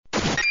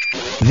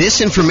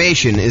This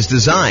information is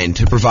designed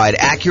to provide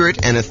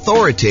accurate and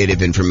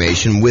authoritative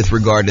information with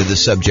regard to the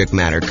subject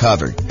matter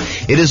covered.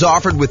 It is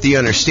offered with the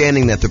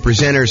understanding that the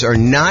presenters are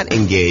not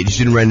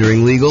engaged in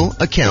rendering legal,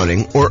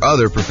 accounting, or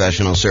other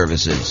professional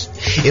services.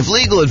 If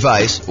legal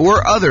advice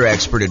or other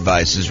expert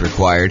advice is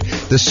required,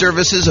 the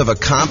services of a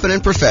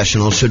competent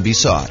professional should be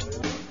sought.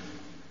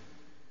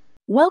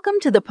 Welcome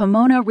to the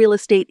Pomona Real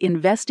Estate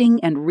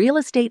Investing and Real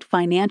Estate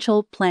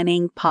Financial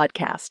Planning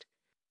Podcast.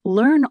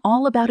 Learn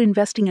all about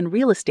investing in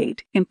real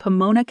estate in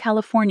Pomona,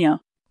 California,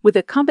 with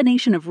a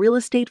combination of real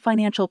estate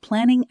financial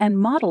planning and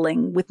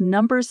modeling with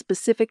numbers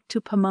specific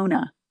to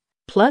Pomona,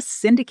 plus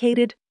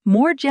syndicated,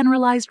 more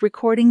generalized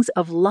recordings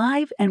of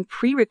live and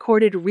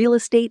pre-recorded real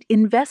estate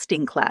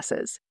investing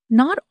classes,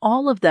 not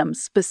all of them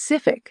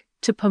specific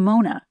to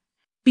Pomona.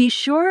 Be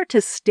sure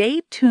to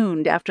stay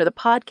tuned after the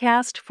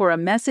podcast for a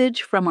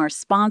message from our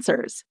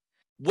sponsors.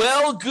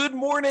 Well, good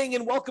morning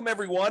and welcome,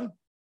 everyone.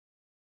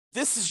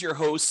 This is your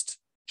host,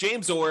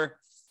 James Orr,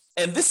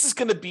 and this is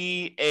going to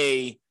be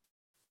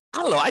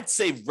I'd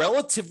say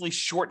relatively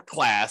short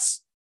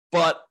class,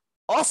 but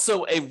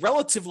also a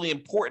relatively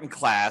important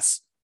class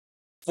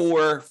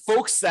for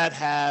folks that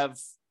have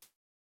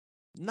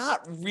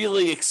not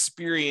really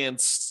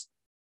experienced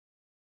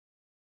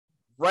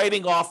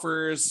writing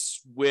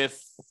offers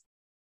with,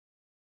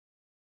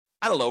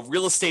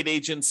 real estate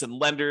agents and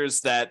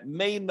lenders that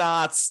may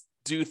not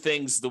do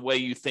things the way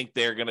you think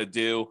they're going to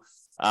do,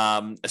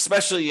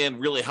 especially in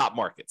really hot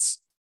markets,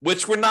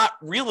 which we're not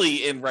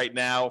really in right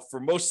now for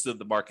most of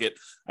the market.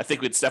 I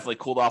think it's definitely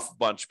cooled off a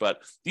bunch,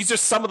 but these are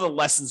some of the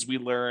lessons we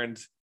learned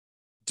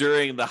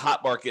during the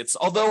hot markets,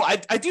 although I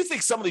do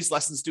think some of these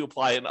lessons do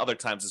apply in other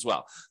times as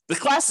well. The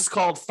class is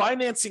called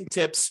Financing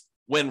Tips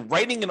When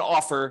Writing an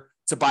Offer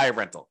to Buy a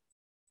Rental.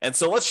 And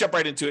so let's jump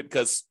right into it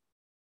because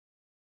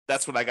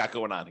that's what I got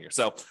going on here.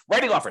 So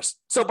writing offers.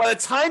 So by the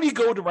time you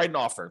go to write an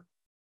offer,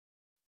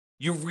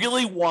 you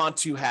really want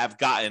to have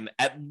gotten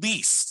at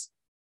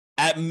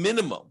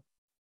minimum,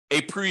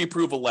 a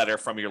pre-approval letter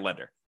from your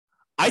lender.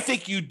 I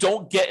think you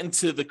don't get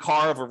into the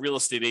car of a real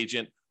estate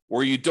agent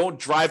or you don't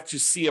drive to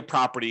see a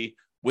property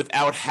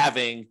without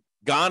having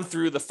gone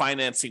through the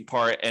financing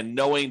part and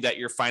knowing that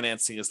your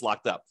financing is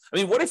locked up. I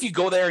mean, what if you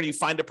go there and you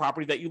find a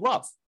property that you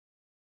love?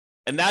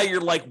 And now you're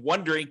like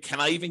wondering,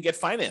 can I even get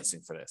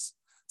financing for this?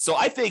 So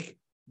I think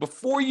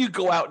before you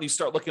go out and you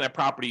start looking at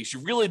properties, you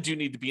really do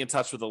need to be in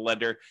touch with a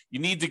lender. You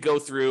need to go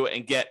through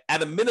and get,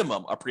 at a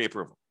minimum, a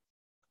pre-approval.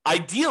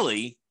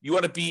 Ideally, you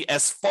want to be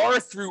as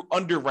far through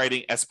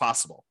underwriting as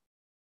possible.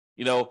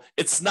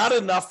 It's not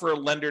enough for a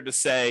lender to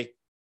say,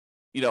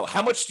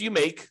 how much do you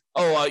make?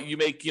 Oh, you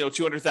make,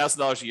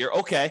 $200,000 a year.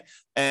 Okay.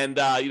 And,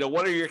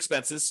 what are your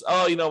expenses?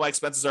 Oh, my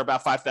expenses are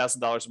about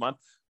 $5,000 a month.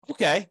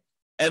 Okay.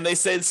 And they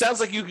say, it sounds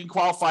like you can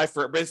qualify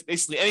for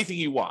basically anything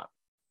you want.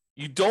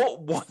 You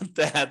don't want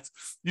that.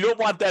 You don't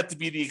want that to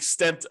be the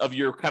extent of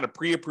your kind of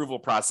pre-approval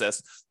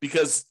process,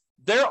 because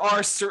there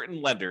are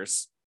certain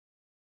lenders,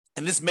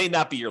 and this may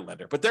not be your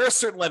lender, but there are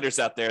certain lenders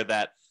out there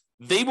that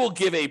they will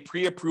give a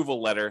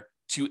pre-approval letter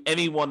to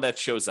anyone that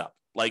shows up.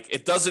 Like,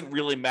 it doesn't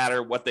really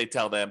matter what they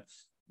tell them.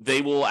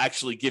 They will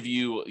actually give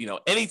you,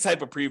 any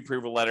type of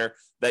pre-approval letter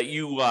that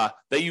you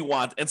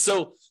want. And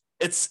so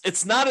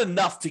it's not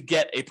enough to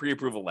get a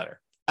pre-approval letter.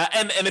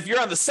 And if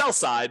you're on the sell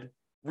side,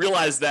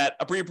 realize that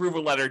a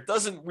pre-approval letter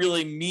doesn't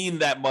really mean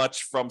that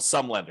much from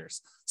some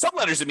lenders. Some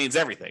lenders, it means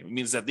everything. It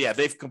means that,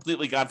 they've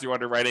completely gone through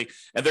underwriting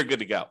and they're good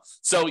to go.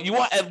 So you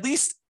want at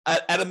least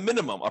at a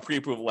minimum a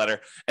pre-approval letter,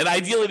 and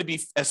ideally to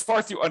be as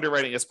far through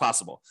underwriting as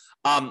possible.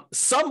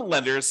 Some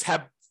lenders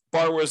have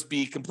borrowers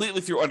be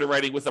completely through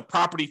underwriting with a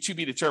property to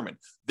be determined.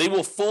 They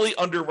will fully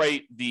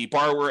underwrite the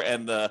borrower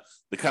and the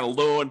kind of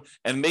loan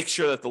and make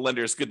sure that the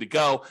lender is good to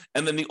go.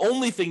 And then the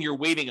only thing you're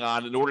waiting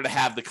on in order to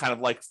have the kind of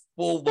like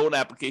full loan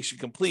application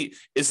complete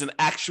is an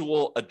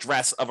actual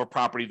address of a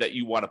property that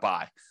you want to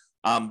buy.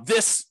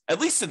 This, at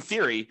least in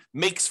theory,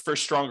 makes for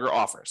stronger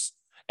offers.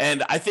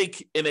 And I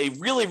think in a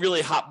really,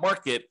 really hot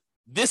market,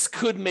 this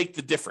could make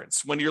the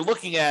difference when you're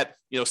looking at,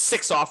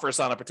 6 offers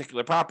on a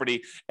particular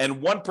property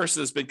and one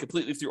person has been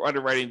completely through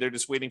underwriting. They're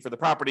just waiting for the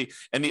property.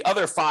 And the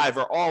other 5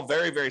 are all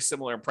very, very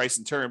similar in price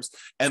and terms,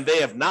 and they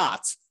have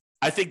not.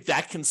 I think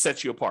that can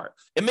set you apart.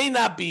 It may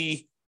not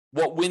be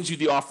what wins you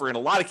the offer in a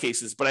lot of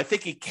cases, but I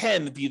think it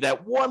can be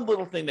that one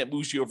little thing that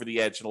moves you over the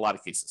edge in a lot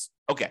of cases.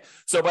 Okay.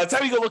 So by the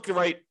time you go look to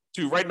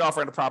write an offer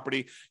on a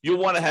property, you'll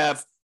want to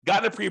have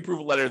gotten a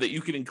pre-approval letter that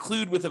you can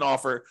include with an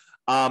offer.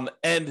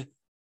 And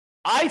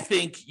I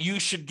think you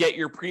should get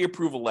your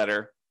pre-approval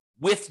letter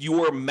with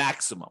your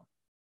maximum,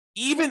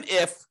 even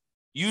if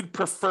you'd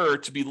prefer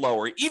to be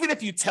lower. Even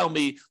if you tell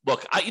me,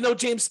 look,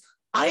 James,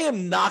 I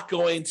am not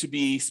going to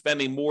be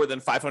spending more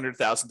than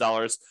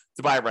 $500,000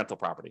 to buy a rental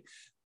property,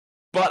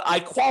 but I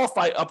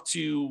qualify up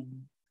to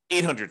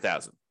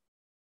 $800,000.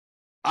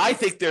 I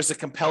think there's a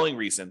compelling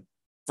reason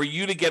for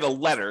you to get a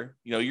letter,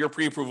 your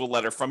pre-approval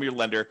letter from your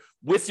lender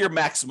with your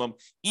maximum,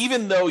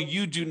 even though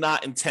you do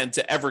not intend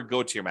to ever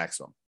go to your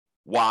maximum.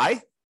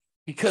 Why?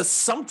 Because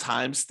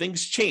sometimes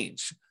things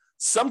change.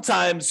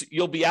 Sometimes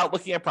you'll be out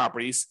looking at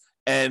properties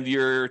and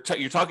you're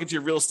talking to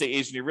your real estate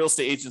agent. Your real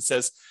estate agent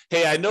says,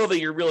 hey, I know that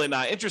you're really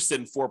not interested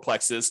in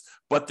fourplexes,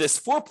 but this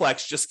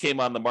fourplex just came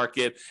on the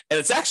market and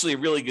it's actually a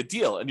really good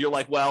deal. And you're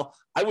like, well,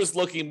 I was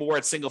looking more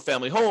at single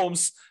family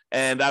homes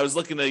and I was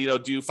looking to,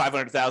 do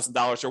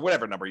 $500,000 or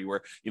whatever number you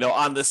were,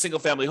 on the single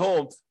family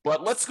home,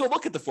 but let's go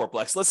look at the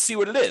fourplex. Let's see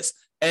what it is.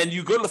 And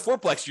you go to the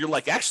fourplex, you're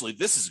like, actually,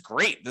 this is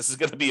great. This is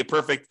going to be a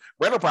perfect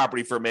rental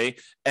property for me.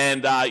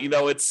 And,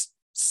 it's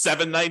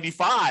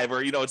 $795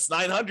 or, it's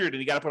 $900 and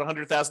you got to put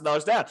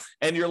 $100,000 down.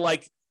 And you're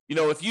like,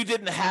 if you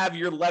didn't have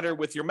your letter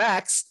with your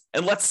max,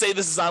 and let's say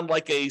this is on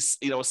like a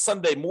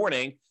Sunday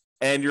morning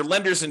and your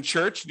lender's in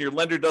church and your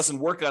lender doesn't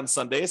work on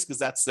Sundays because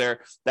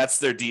that's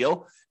their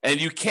deal. And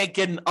you can't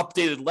get an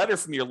updated letter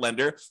from your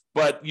lender,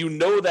 but you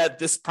know that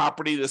this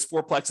property, this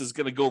fourplex is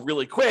going to go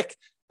really quick.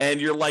 And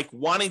you're like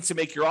wanting to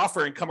make your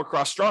offer and come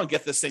across strong,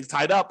 get this thing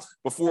tied up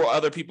before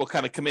other people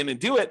kind of come in and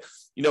do it.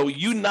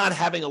 You not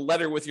having a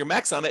letter with your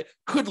max on it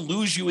could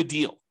lose you a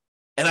deal.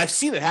 And I've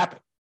seen it happen.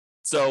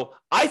 So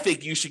I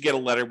think you should get a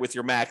letter with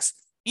your max,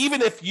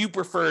 even if you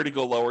prefer to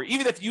go lower,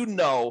 even if you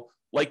know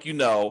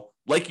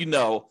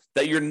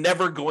that you're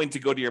never going to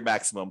go to your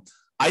maximum.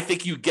 I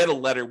think you get a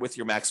letter with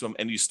your maximum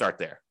and you start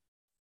there.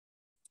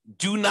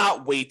 Do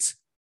not wait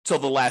till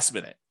the last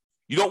minute.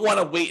 You don't want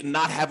to wait and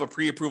not have a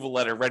pre-approval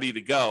letter ready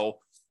to go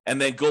and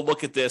then go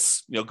look at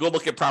this, go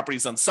look at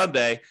properties on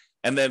Sunday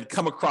and then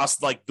come across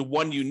like the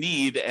one you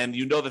need. And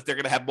you know that they're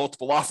going to have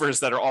multiple offers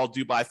that are all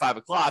due by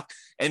 5:00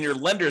 and your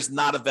lender is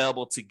not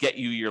available to get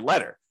you your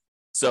letter.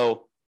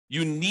 So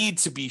you need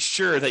to be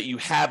sure that you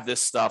have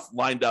this stuff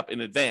lined up in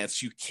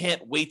advance. You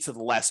can't wait till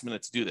the last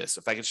minute to do this.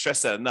 If I can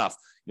stress that enough,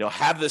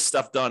 have this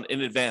stuff done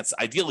in advance,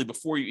 ideally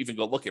before you even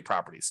go look at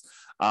properties,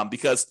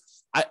 because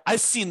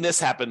I've seen this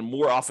happen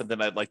more often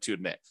than I'd like to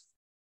admit.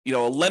 A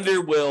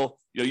lender will,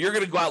 you're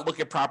going to go out and look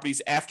at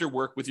properties after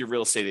work with your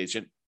real estate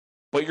agent,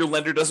 but your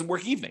lender doesn't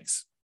work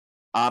evenings,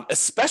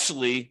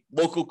 especially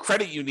local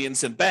credit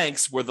unions and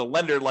banks where the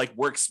lender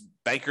works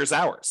bankers'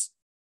 hours,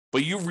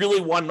 but you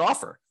really want an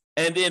offer.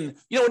 And in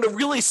a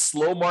really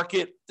slow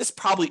market, this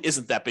probably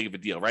isn't that big of a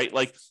deal, right?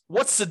 Like,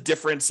 what's the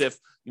difference if,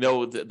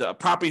 the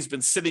property's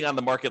been sitting on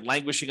the market,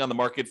 languishing on the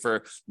market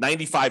for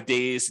 95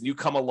 days, and you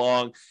come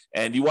along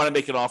and you want to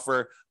make an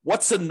offer?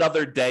 What's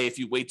another day if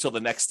you wait till the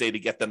next day to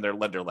get them their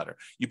lender letter?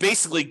 You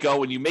basically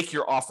go and you make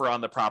your offer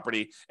on the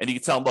property and you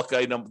can tell them, look,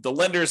 the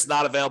lender is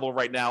not available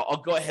right now.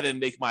 I'll go ahead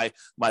and make my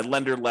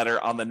lender letter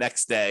on the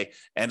next day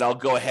and I'll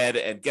go ahead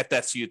and get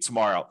that to you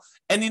tomorrow.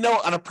 And,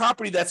 on a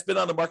property that's been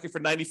on the market for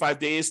 95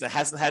 days and it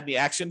hasn't had any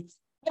action,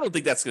 I don't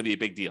think that's going to be a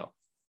big deal.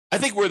 I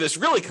think where this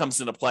really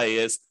comes into play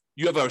is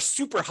you have a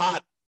super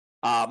hot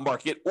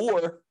market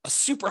or a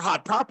super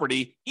hot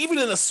property, even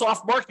in a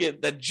soft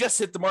market that just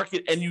hit the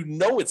market and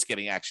it's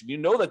getting action.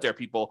 That there are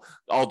people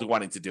all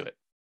wanting to do it.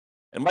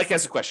 And Mike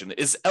has a question.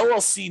 Is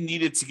LLC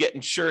needed to get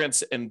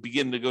insurance and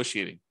begin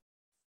negotiating?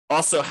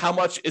 Also, how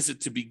much is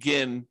it to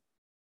begin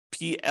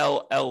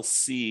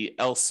PLLC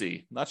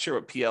LC? Not sure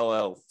what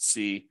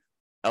PLLC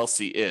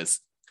LC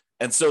is.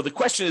 And so the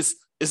question is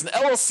an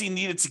LLC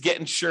needed to get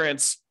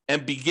insurance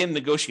and begin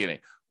negotiating?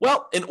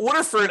 Well, in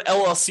order for an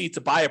LLC to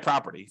buy a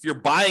property, if you're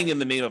buying in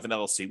the name of an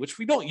LLC, which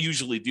we don't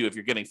usually do if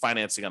you're getting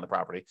financing on the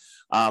property,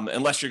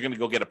 unless you're going to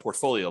go get a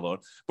portfolio loan.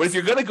 But if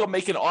you're going to go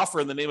make an offer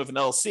in the name of an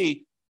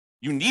LLC,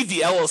 you need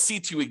the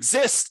LLC to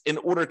exist in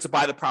order to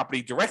buy the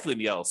property directly in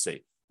the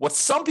LLC. What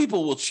some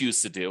people will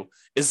choose to do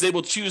is they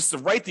will choose to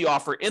write the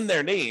offer in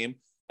their name,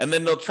 and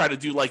then they'll try to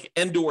do like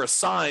and/or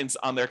signs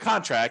on their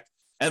contract,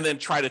 and then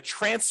try to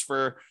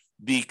transfer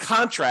the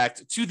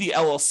contract to the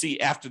LLC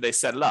after they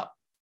set it up.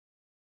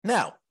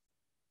 Now,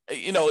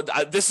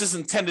 this is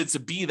intended to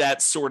be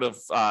that sort of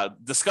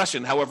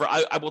discussion. However,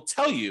 I will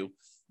tell you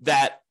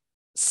that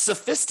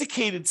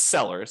sophisticated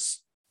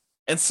sellers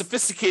and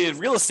sophisticated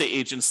real estate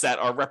agents that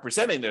are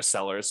representing their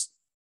sellers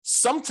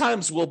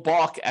sometimes will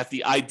balk at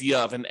the idea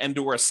of an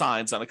and/or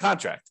signs on a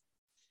contract.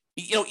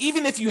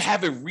 Even if you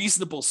have a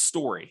reasonable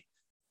story,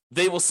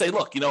 they will say,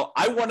 look,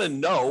 I want to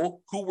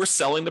know who we're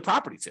selling the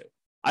property to.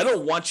 I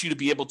don't want you to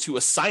be able to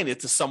assign it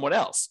to someone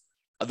else.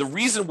 The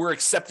reason we're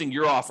accepting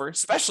your offer,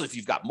 especially if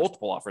you've got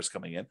multiple offers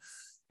coming in,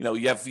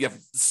 you have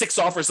 6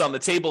 offers on the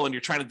table and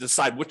you're trying to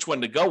decide which one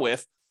to go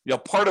with.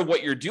 Part of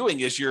what you're doing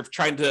is you're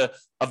trying to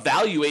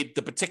evaluate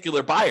the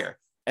particular buyer.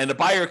 And the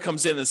buyer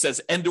comes in and says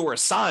and/or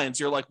signs.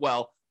 You're like,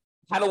 well,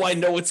 how do I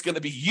know it's going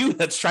to be you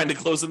that's trying to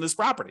close on this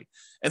property?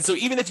 And so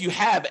even if you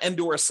have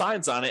and/or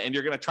signs on it and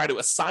you're going to try to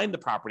assign the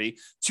property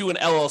to an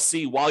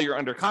LLC while you're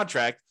under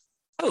contract,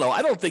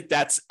 I don't think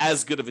that's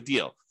as good of a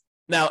deal.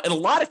 Now, in a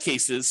lot of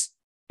cases,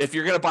 if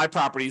you're going to buy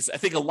properties, I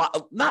think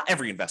not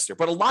every investor,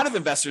 but a lot of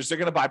investors, they're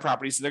going to buy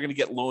properties and they're going to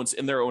get loans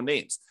in their own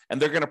names. And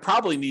they're going to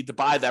probably need to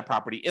buy that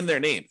property in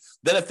their name.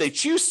 Then if they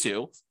choose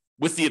to,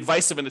 with the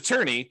advice of an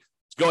attorney,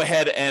 go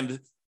ahead and,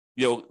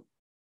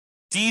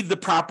 deed the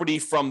property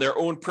from their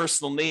own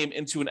personal name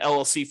into an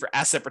LLC for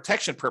asset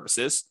protection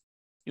purposes.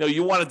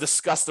 You want to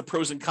discuss the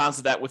pros and cons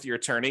of that with your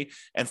attorney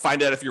and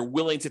find out if you're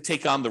willing to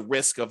take on the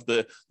risk of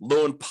the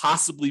loan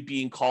possibly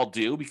being called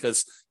due,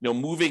 because,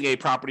 moving a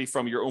property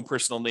from your own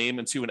personal name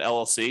into an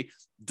LLC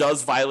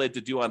does violate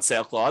the due on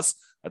sale clause,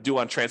 a due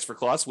on transfer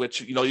clause,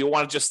 which, you'll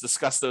want to just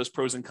discuss those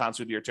pros and cons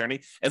with your attorney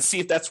and see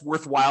if that's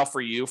worthwhile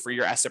for you for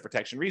your asset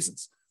protection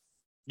reasons.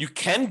 You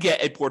can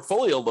get a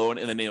portfolio loan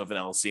in the name of an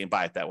LLC and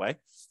buy it that way.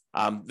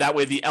 That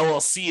way, the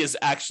LLC is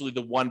actually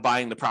the one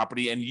buying the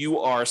property, and you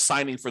are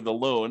signing for the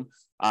loan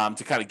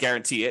to kind of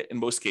guarantee it in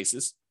most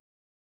cases,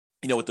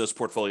 with those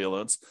portfolio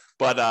loans.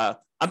 But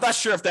I'm not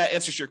sure if that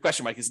answers your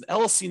question, Mike. Is an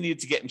LLC needed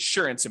to get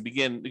insurance and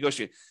begin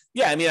negotiating?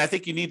 Yeah, I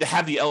think you need to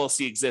have the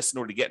LLC exist in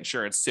order to get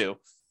insurance too.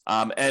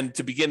 And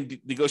to begin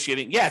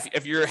negotiating. Yeah,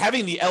 if you're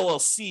having the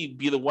LLC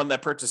be the one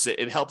that purchases it,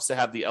 it helps to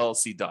have the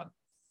LLC done.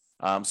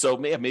 So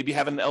maybe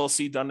having an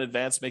LLC done in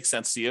advance makes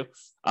sense to you.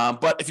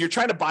 But if you're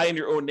trying to buy in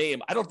your own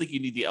name, I don't think you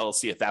need the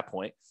LLC at that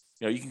point.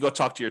 You can go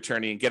talk to your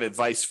attorney and get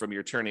advice from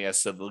your attorney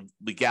as to the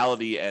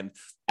legality and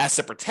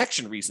asset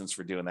protection reasons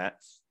for doing that.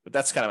 But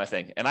that's kind of my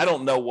thing. And I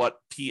don't know what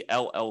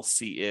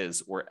PLLC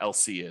is or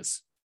LC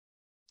is.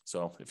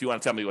 So if you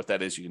want to tell me what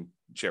that is, you can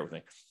share with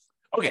me.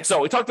 Okay, so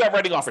we talked about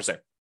writing offers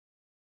there.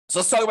 So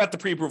let's talk about the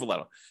pre-approval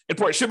letter.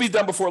 Important. Should be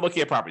done before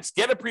looking at properties.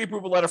 Get a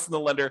pre-approval letter from the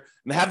lender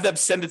and have them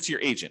send it to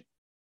your agent.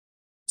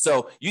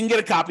 So you can get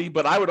a copy,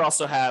 but I would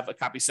also have a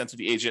copy sent to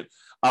the agent.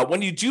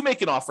 When you do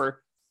make an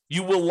offer,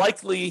 you will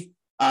likely,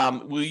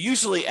 we'll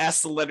usually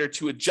ask the lender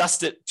to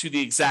adjust it to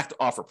the exact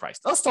offer price.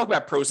 Now, let's talk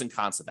about pros and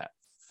cons of that.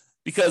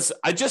 Because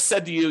I just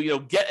said to you,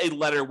 get a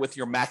letter with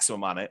your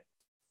maximum on it.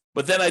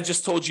 But then I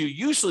just told you,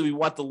 usually we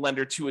want the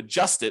lender to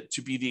adjust it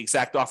to be the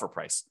exact offer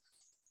price.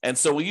 And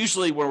so we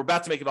usually, when we're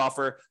about to make an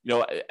offer,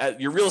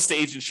 your real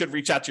estate agent should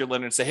reach out to your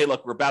lender and say, hey,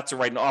 look, we're about to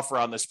write an offer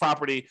on this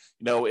property.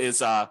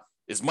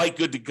 Is Mike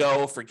good to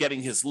go for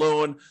getting his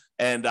loan?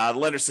 And the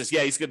lender says,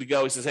 yeah, he's good to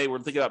go. He says, hey, we're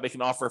thinking about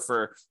making an offer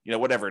for,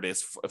 whatever it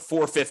is,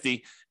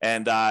 $450.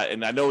 And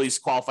I know he's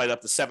qualified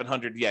up to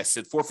 $700. Yes,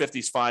 at $450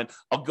 is fine.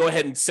 I'll go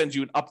ahead and send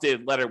you an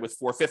updated letter with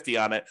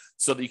 $450 on it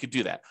so that you could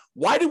do that.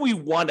 Why do we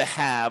want to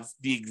have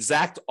the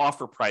exact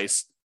offer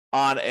price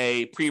on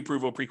a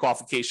pre-approval,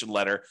 pre-qualification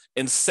letter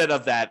instead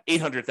of that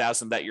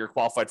 $800,000 that you're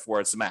qualified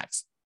for as the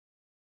max?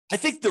 I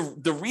think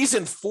the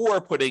reason for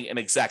putting an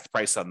exact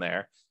price on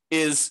there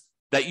is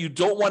that you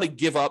don't want to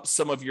give up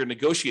some of your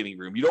negotiating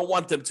room. You don't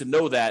want them to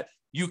know that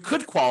you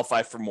could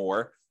qualify for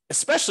more,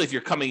 especially if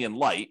you're coming in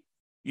light.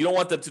 You don't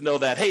want them to know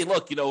that, hey,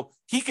 look,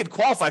 he could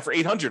qualify for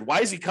 $800. Why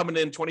is he coming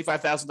in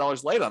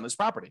 $25,000 light on this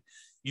property?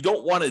 You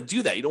don't want to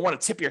do that. You don't want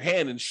to tip your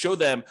hand and show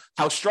them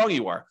how strong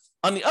you are.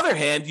 On the other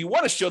hand, you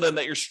want to show them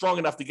that you're strong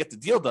enough to get the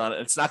deal done,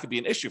 and it's not going to be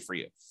an issue for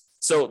you.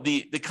 So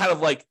the kind of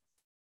like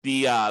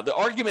the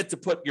argument to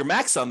put your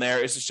max on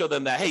there is to show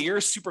them that, hey, you're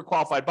a super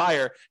qualified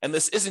buyer, and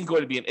this isn't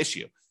going to be an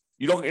issue.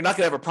 You're not going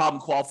to have a problem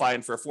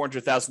qualifying for a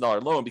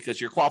 $400,000 loan because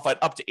you're qualified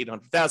up to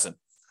 $800,000.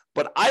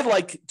 But I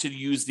like to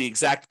use the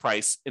exact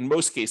price in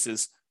most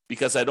cases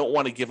because I don't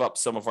want to give up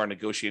some of our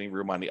negotiating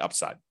room on the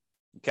upside.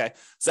 Okay,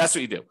 so that's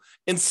what you do.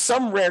 In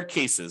some rare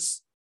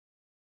cases,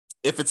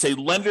 if it's a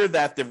lender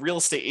that the real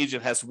estate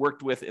agent has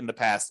worked with in the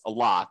past a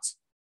lot,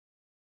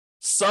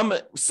 some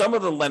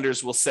of the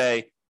lenders will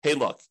say, hey,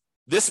 look,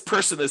 this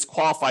person is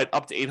qualified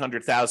up to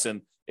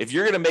 $800,000. If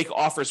you're going to make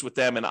offers with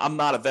them and I'm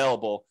not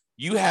available,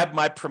 you have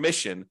my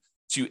permission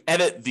to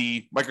edit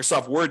the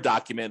Microsoft Word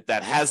document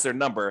that has their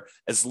number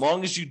as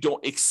long as you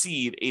don't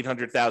exceed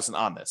 $800,000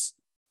 on this.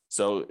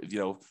 So,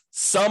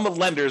 some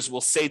lenders will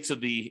say to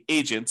the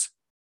agent,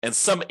 and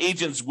some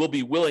agents will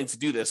be willing to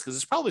do this because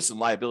there's probably some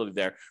liability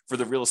there for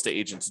the real estate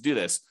agent to do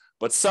this.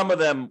 But some of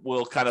them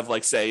will kind of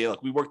like say,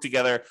 look, we work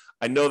together.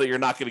 I know that you're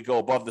not going to go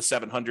above the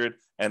 700.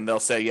 And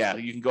they'll say, yeah,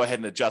 you can go ahead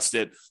and adjust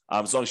it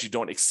as long as you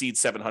don't exceed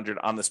 700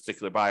 on this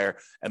particular buyer.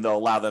 And they'll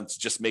allow them to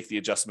just make the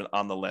adjustment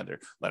on the letter.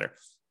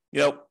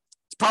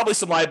 It's probably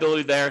some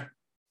liability there.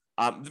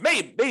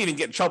 May even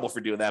get in trouble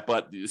for doing that.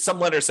 But some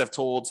lenders have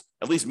told,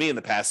 at least me in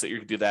the past, that you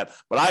can do that.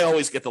 But I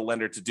always get the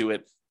lender to do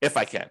it if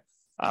I can.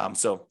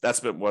 So that's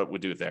been what we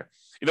do there.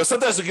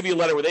 Sometimes they'll give you a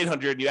letter with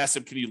 800 and you ask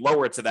them, can you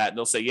lower it to that? And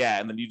they'll say, yeah.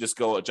 And then you just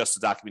go adjust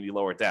the document, you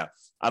lower it down.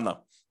 I don't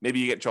know. Maybe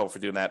you get in trouble for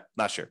doing that.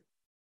 Not sure.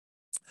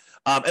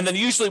 And then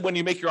usually when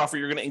you make your offer,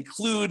 you're going to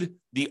include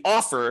the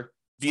offer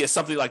via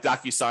something like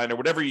DocuSign or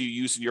whatever you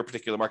use in your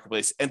particular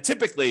marketplace. And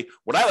typically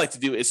what I like to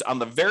do is on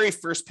the very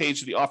first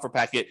page of the offer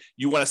packet,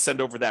 you want to send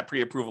over that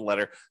pre-approval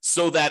letter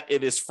so that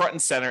it is front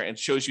and center and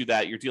shows you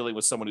that you're dealing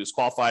with someone who's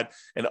qualified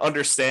and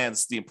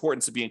understands the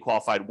importance of being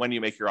qualified when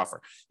you make your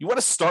offer. You want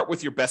to start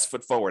with your best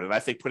foot forward. And I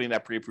think putting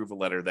that pre-approval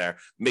letter there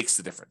makes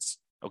the difference.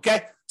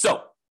 Okay.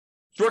 So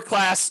short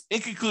class,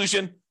 in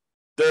conclusion,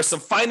 there are some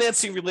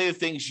financing related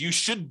things you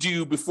should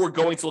do before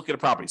going to look at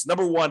properties.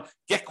 Number one,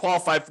 get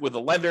qualified with a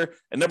lender.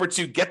 And number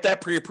two, get that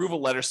pre-approval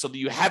letter so that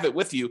you have it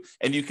with you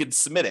and you can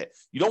submit it.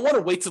 You don't want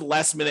to wait to the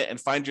last minute and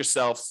find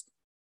yourselves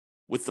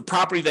with the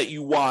property that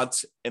you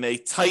want in a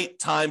tight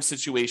time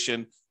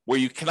situation where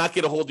you cannot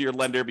get a hold of your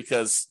lender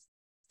because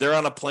they're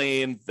on a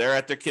plane, they're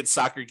at their kid's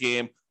soccer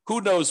game,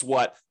 who knows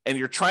what, and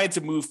you're trying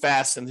to move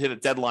fast and hit a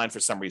deadline for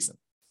some reason.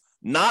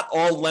 Not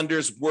all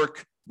lenders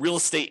work real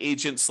estate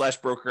agent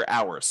 / broker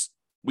hours,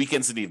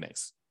 weekends and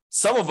evenings.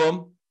 Some of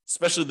them,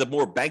 especially the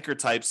more banker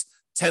types,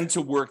 tend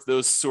to work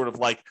those sort of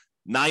like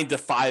 9 to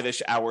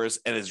 5-ish hours,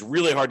 and it's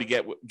really hard to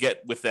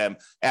get with them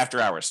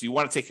after hours. So you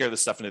want to take care of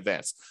this stuff in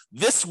advance.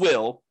 This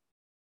will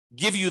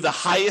give you the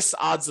highest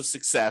odds of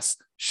success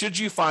should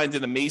you find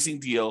an amazing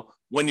deal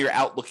when you're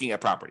out looking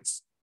at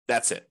properties.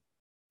 That's it.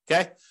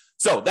 Okay?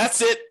 So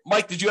that's it.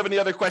 Mike, did you have any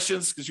other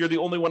questions? Because you're the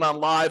only one on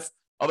live.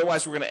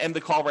 Otherwise, we're going to end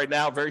the call right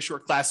now. Very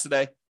short class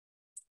today.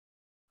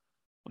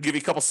 I'll give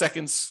you a couple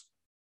seconds.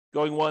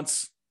 Going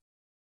once.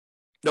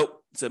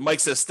 Nope. So Mike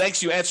says,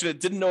 thanks, you answered it.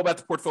 Didn't know about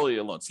the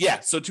portfolio loans. Yeah,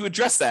 so to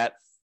address that,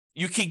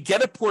 you can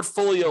get a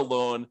portfolio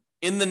loan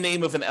in the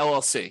name of an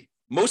LLC.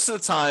 Most of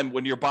the time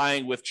when you're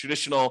buying with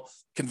traditional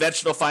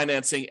conventional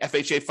financing,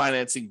 FHA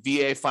financing,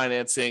 VA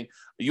financing,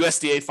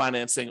 USDA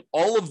financing,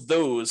 all of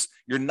those,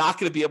 you're not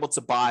going to be able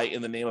to buy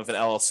in the name of an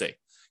LLC.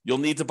 You'll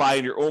need to buy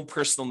in your own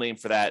personal name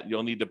for that.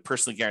 You'll need to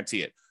personally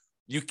guarantee it.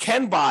 You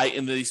can buy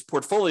in these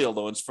portfolio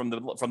loans from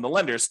the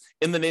lenders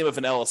in the name of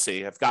an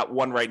LLC. I've got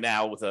one right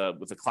now with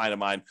a client of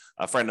mine,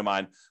 a friend of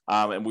mine,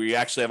 and we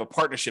actually have a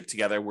partnership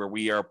together where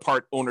we are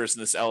part owners in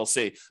this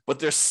LLC. But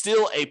there's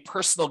still a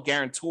personal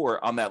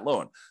guarantor on that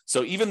loan.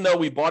 So even though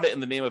we bought it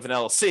in the name of an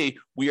LLC,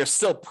 we are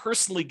still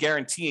personally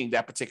guaranteeing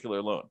that particular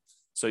loan.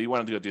 So you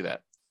want to go do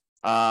that.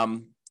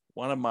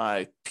 One of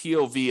my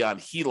POV on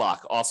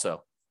HELOC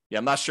also. Yeah,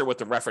 I'm not sure what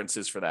the reference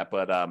is for that,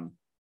 but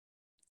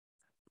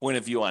point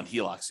of view on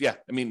HELOCs. Yeah,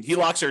 I mean,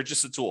 HELOCs are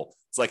just a tool.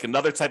 It's like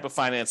another type of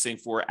financing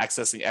for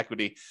accessing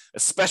equity,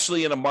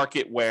 especially in a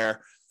market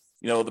where,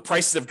 you know, the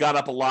prices have gone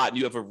up a lot and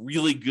you have a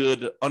really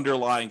good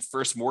underlying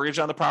first mortgage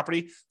on the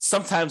property.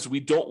 Sometimes we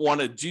don't want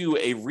to do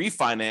a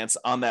refinance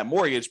on that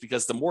mortgage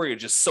because the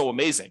mortgage is so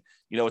amazing.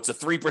 You know, it's a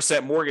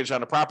 3% mortgage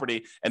on a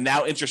property and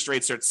now interest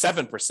rates are at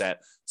 7%.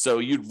 So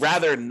you'd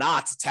rather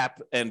not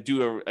tap and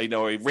do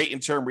a rate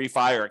and term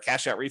refi or a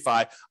cash out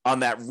refi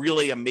on that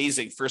really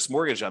amazing first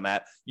mortgage on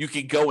that. You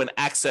could go and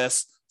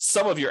access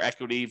some of your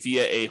equity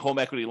via a home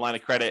equity line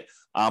of credit.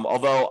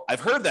 Although I've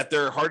heard that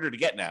they're harder to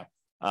get now.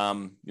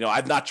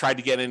 I've not tried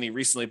to get any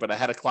recently, but I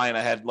had a client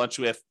I had lunch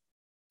with.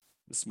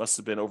 This must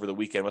have been over the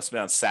weekend, must have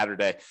been on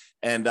Saturday.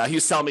 And he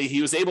was telling me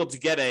he was able to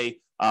get a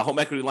home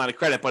equity line of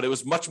credit, but it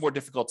was much more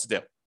difficult to do.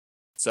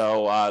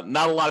 So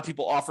not a lot of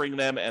people offering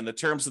them, and the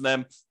terms of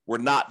them were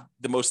not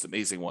the most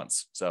amazing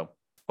ones. So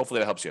hopefully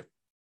that helps you.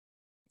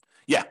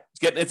 Yeah,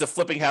 getting into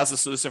flipping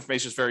houses, so this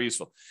information is very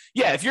useful.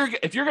 Yeah, if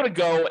you're going to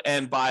go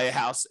and buy a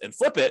house and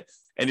flip it,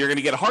 and you're going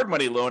to get a hard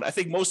money loan, I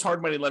think most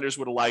hard money lenders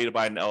would allow you to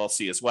buy an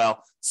LLC as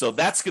well. So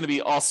that's going to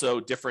be also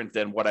different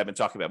than what I've been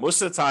talking about.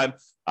 Most of the time,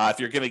 if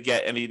you're going to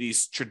get any of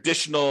these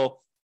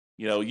traditional,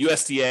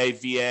 USDA,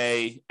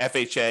 VA,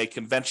 FHA,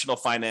 conventional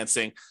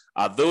financing,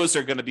 those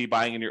are going to be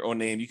buying in your own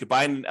name. You could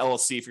buy in an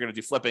LLC if you're going to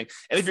do flipping.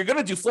 And if you're going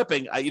to do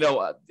flipping,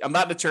 I'm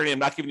not an attorney. I'm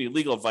not giving you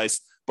legal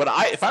advice, but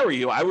if I were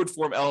you, I would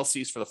form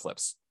LLCs for the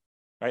flips.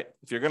 Right?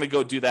 If you're going to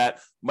go do that,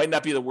 might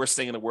not be the worst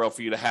thing in the world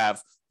for you to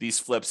have these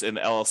flips in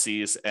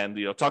LLCs and,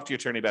 talk to your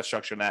attorney about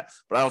structuring that,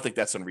 but I don't think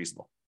that's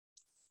unreasonable.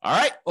 All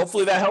right.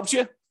 Hopefully that helps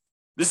you.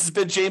 This has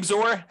been James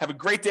Orr. Have a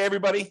great day,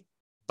 everybody.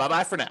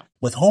 Bye-bye for now.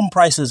 With home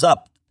prices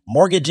up,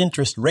 mortgage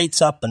interest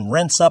rates up, and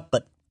rents up,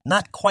 but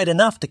not quite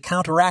enough to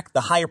counteract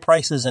the higher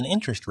prices and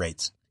interest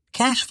rates,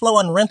 cash flow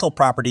on rental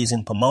properties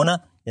in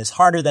Pomona is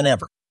harder than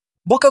ever.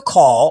 Book a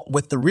call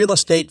with the Real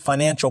Estate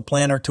Financial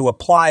Planner to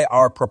apply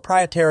our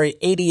proprietary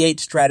 88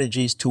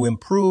 strategies to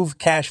improve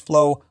cash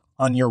flow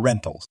on your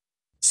rentals.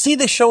 See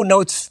the show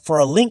notes for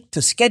a link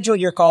to schedule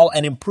your call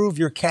and improve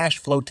your cash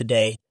flow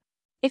today.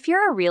 If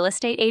you're a real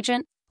estate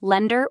agent,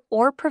 lender,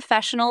 or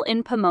professional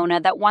in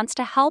Pomona that wants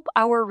to help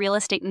our real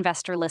estate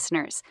investor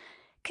listeners,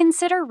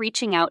 consider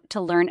reaching out to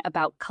learn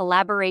about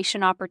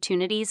collaboration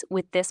opportunities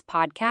with this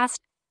podcast.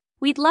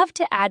 We'd love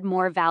to add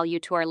more value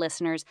to our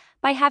listeners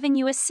by having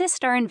you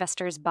assist our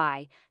investors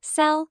buy,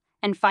 sell,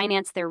 and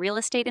finance their real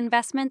estate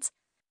investments.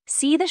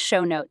 See the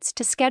show notes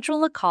to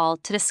schedule a call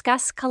to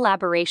discuss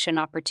collaboration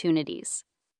opportunities.